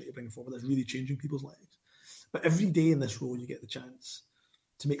proposition that you're bringing forward that's really changing people's lives. But every day in this role, you get the chance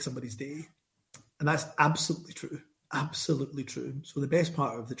to make somebody's day. And that's absolutely true. Absolutely true. So the best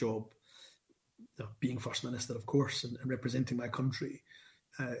part of the job, being First Minister, of course, and representing my country,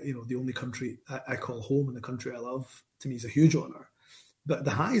 the only country I call home and the country I love, to me is a huge honour. But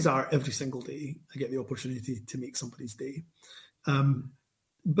the highs are every single day I get the opportunity to make somebody's day.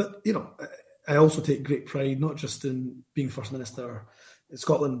 But I also take great pride, not just in being First Minister in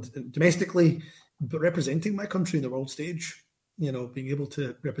Scotland domestically, but representing my country in the world stage. Being able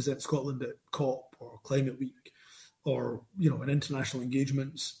to represent Scotland at COP or Climate Week, or in international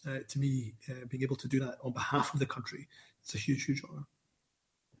engagements. To me, being able to do that on behalf of the country, it's a huge, huge honour.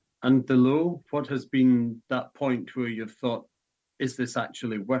 And the low, what has been that point where you've thought, is this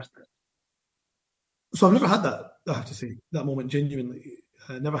actually worth it? So I've never had that, I have to say, that moment genuinely.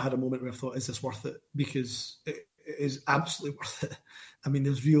 I never had a moment where I thought, is this worth it? Because it is absolutely worth it. I mean,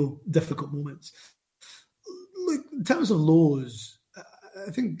 there's real difficult moments. Look, in terms of lows,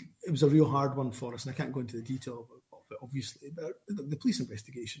 I think it was a real hard one for us, and I can't go into the detail of it, obviously, but the police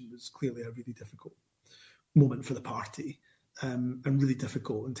investigation was clearly a really difficult moment for the party, and really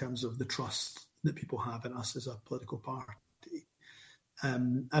difficult in terms of the trust that people have in us as a political party.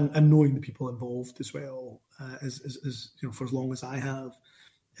 And knowing the people involved as well, as for as long as I have,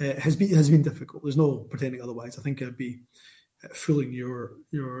 has been difficult. There's no pretending otherwise. I think I'd be fooling your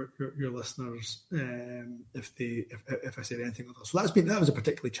listeners if I said anything other. So that was a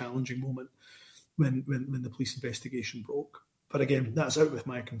particularly challenging moment when the police investigation broke. But again, that's out with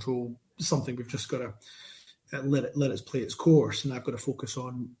my control. It's something we've just got to let it play its course, and I've got to focus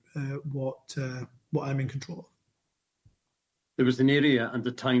on what I'm in control of. There was an area and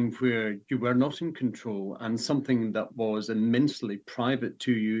a time where you were not in control, and something that was immensely private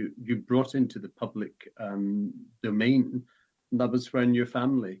to you, you brought into the public domain. And that was when your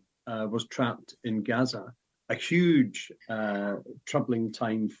family was trapped in Gaza. A huge, troubling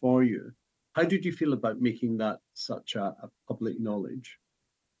time for you. How did you feel about making that such a public knowledge?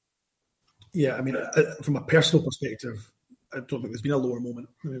 Yeah, I mean, from a personal perspective, I don't think there's been a lower moment.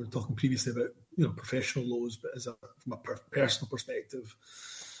 We were talking previously about professional lows, but from a personal perspective,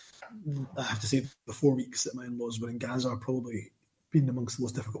 I have to say the 4 weeks that my in-laws were in Gaza are probably been amongst the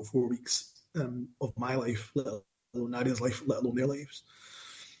most difficult 4 weeks of my life, let alone Nadia's life, let alone their lives.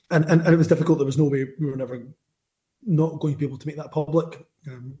 And it was difficult. There was no way we were never not going to be able to make that public.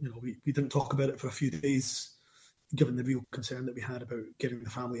 We didn't talk about it for a few days, given the real concern that we had about getting the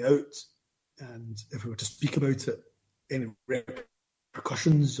family out. And if we were to speak about it, any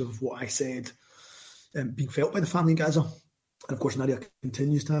repercussions of what I said being felt by the family in Gaza. And of course, Nadia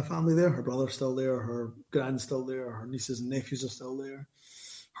continues to have family there. Her brother's still there, her grand's still there, her nieces and nephews are still there,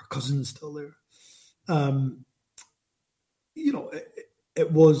 her cousin's still there. It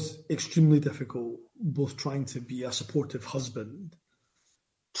was extremely difficult, both trying to be a supportive husband,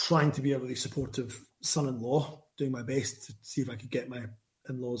 trying to be a really supportive son-in-law, doing my best to see if I could get my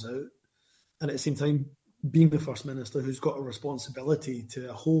in-laws out, and at the same time, being the First Minister who's got a responsibility to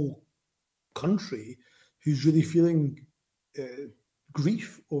a whole country who's really feeling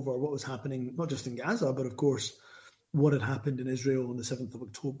grief over what was happening, not just in Gaza, but of course what had happened in Israel on the 7th of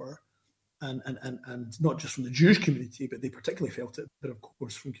October. And not just from the Jewish community, but they particularly felt it, but of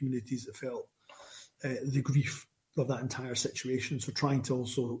course from communities that felt the grief of that entire situation. So trying to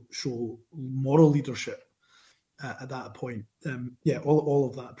also show moral leadership at that point. All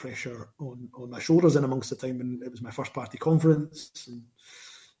of that pressure on my shoulders, and amongst the time when it was my first party conference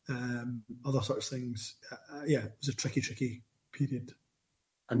and other sorts of things. It was a tricky period.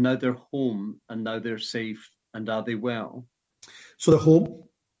 And now they're home, and now they're safe, and are they well? So they're home,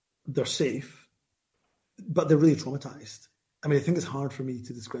 they're safe, but they're really traumatised. I mean, I think it's hard for me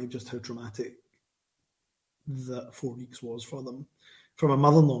to describe just how traumatic that 4 weeks was for them, for my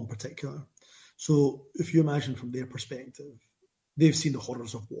mother-in-law in particular. So if you imagine from their perspective, they've seen the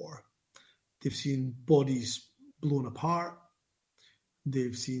horrors of war. They've seen bodies blown apart.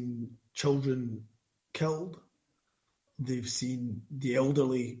 They've seen children killed. They've seen the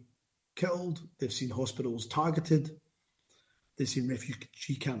elderly killed. They've seen hospitals targeted. They've seen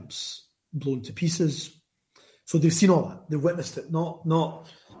refugee camps blown to pieces. So they've seen all that. They've witnessed it, not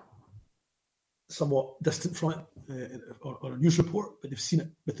somewhat distant from it or a news report, but they've seen it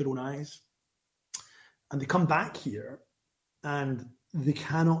with their own eyes. And they come back here and they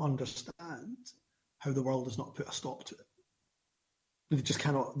cannot understand how the world has not put a stop to it. They just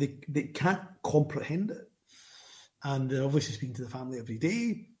cannot, they can't comprehend it. And they're obviously speaking to the family every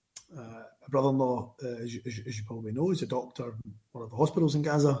day. My brother-in-law, as you probably know, is a doctor in one of the hospitals in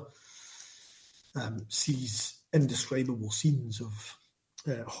Gaza, sees indescribable scenes of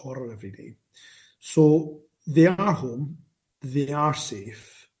horror every day. So they are home, they are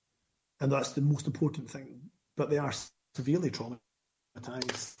safe, and that's the most important thing. But they are severely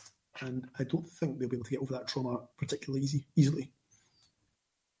traumatised, and I don't think they'll be able to get over that trauma particularly easily.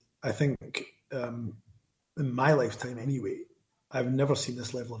 I think in my lifetime anyway, I've never seen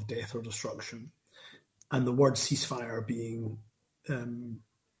this level of death or destruction, and the word ceasefire being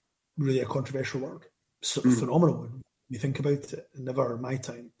really a controversial word. Phenomenal when you think about it. Never in my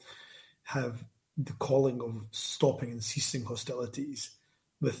time have the calling of stopping and ceasing hostilities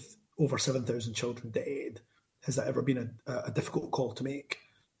with over 7,000 children dead, has that ever been a difficult call to make?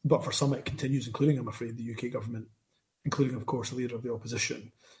 But for some it continues, including, I'm afraid, the UK government, including, of course, the leader of the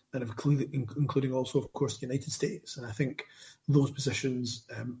opposition, and including also, of course, the United States. And I think those positions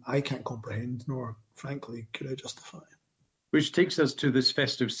I can't comprehend, nor, frankly, could I justify. Which takes us to this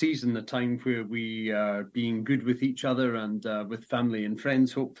festive season, a time where we are being good with each other and with family and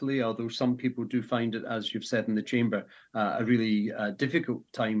friends, hopefully, although some people do find it, as you've said in the chamber, a really difficult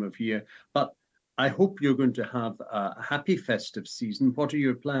time of year. But I hope you're going to have a happy festive season. What are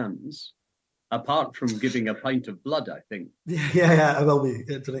your plans? Apart from giving a pint of blood, I think. Yeah, I will be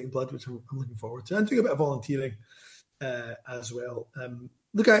donating blood, which I'm looking forward to. And doing a bit of volunteering as well.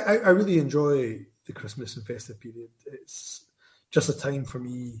 Look, I really enjoy the Christmas and festive period. It's just a time for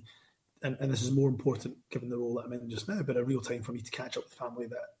me, and this is more important given the role that I'm in just now, but a real time for me to catch up with family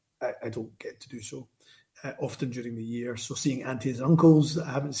that I don't get to do so often during the year. So seeing aunties and uncles that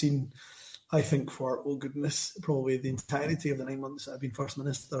I haven't seen, I think, for, oh goodness, probably the entirety of the 9 months that I've been First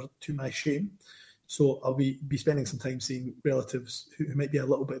Minister, to my shame. So I'll be spending some time seeing relatives who might be a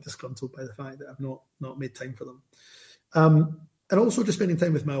little bit disgruntled by the fact that I've not made time for them. And also just spending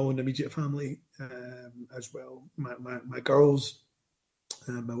time with my own immediate family as well, my girls,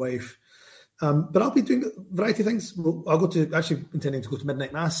 my wife. But I'll be doing a variety of things. I'll actually intending to go to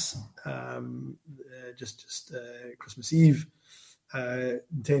midnight mass, just Christmas Eve. I'm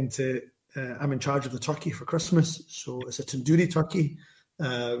in charge of the turkey for Christmas, so it's a tandoori turkey,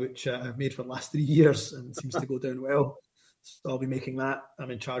 which I've made for the last 3 years and seems to go down well. So I'll be making that. I'm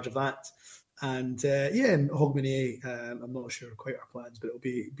in charge of that. And in Hogmanay, I'm not sure quite our plans, but it'll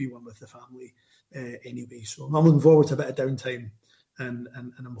be one with the family anyway. So I'm looking forward to a bit of downtime, and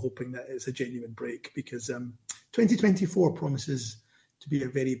I'm hoping that it's a genuine break, because 2024 promises to be a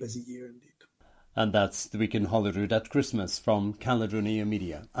very busy year indeed. And that's the Week in Holyrood at Christmas from Caledonia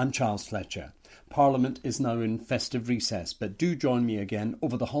Media. I'm Charles Fletcher. Parliament is now in festive recess, but do join me again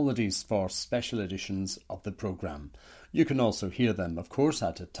over the holidays for special editions of the programme. You can also hear them, of course,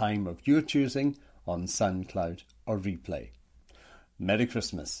 at a time of your choosing on SoundCloud or replay. Merry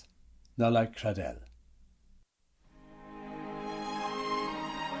Christmas. Nala Cradell.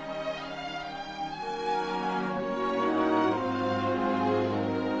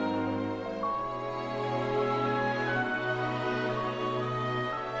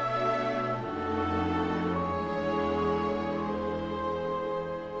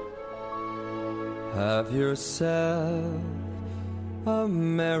 Have yourself a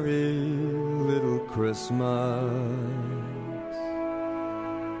merry little Christmas.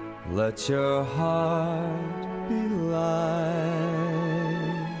 Let your heart be light.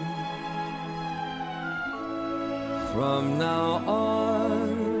 From now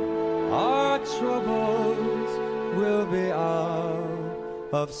on, our troubles will be out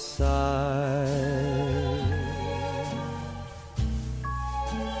of sight.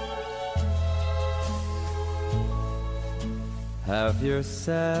 Have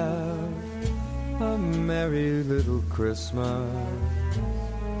yourself a merry little Christmas.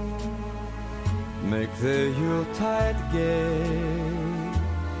 Make the Yuletide gay.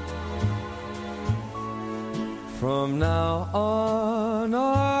 From now on,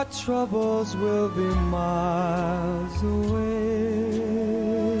 our troubles will be miles away.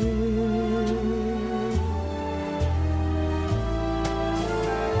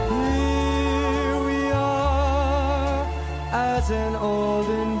 Here we are, as in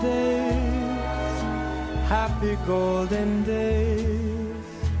olden days, happy golden days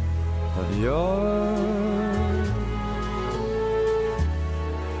of yore.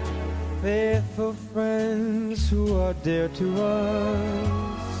 Faithful friends who are dear to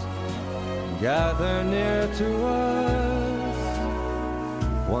us, gather near to us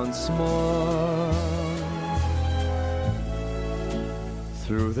once more.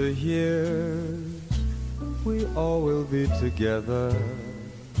 Through the years, we all will be together,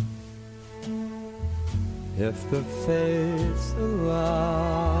 if the fates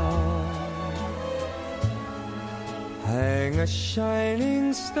allow. Hang a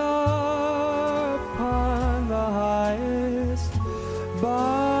shining star upon the highest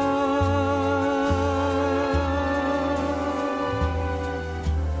bough,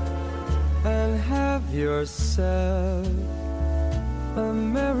 and have yourself a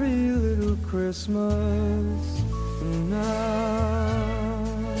merry little Christmas now.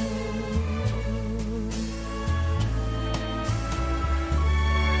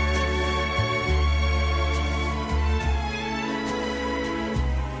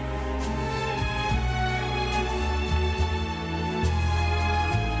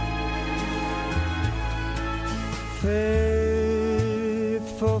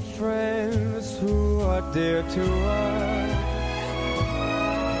 Faithful friends who are dear to us,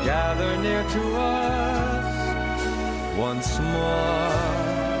 gather near to us once more.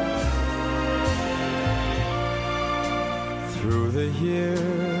 Through the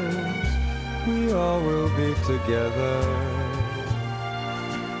years, we all will be together,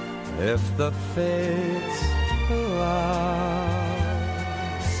 if the fates allow.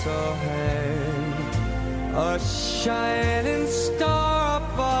 So hang a shining star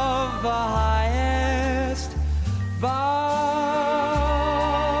above the highest bough,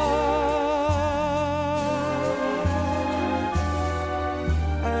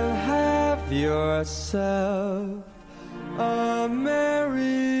 and have yourself a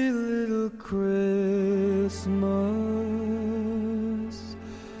merry little Christmas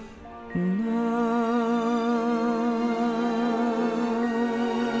now.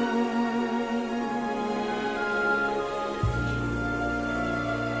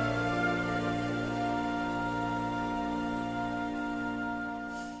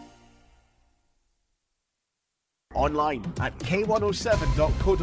 Online at k107.co.uk.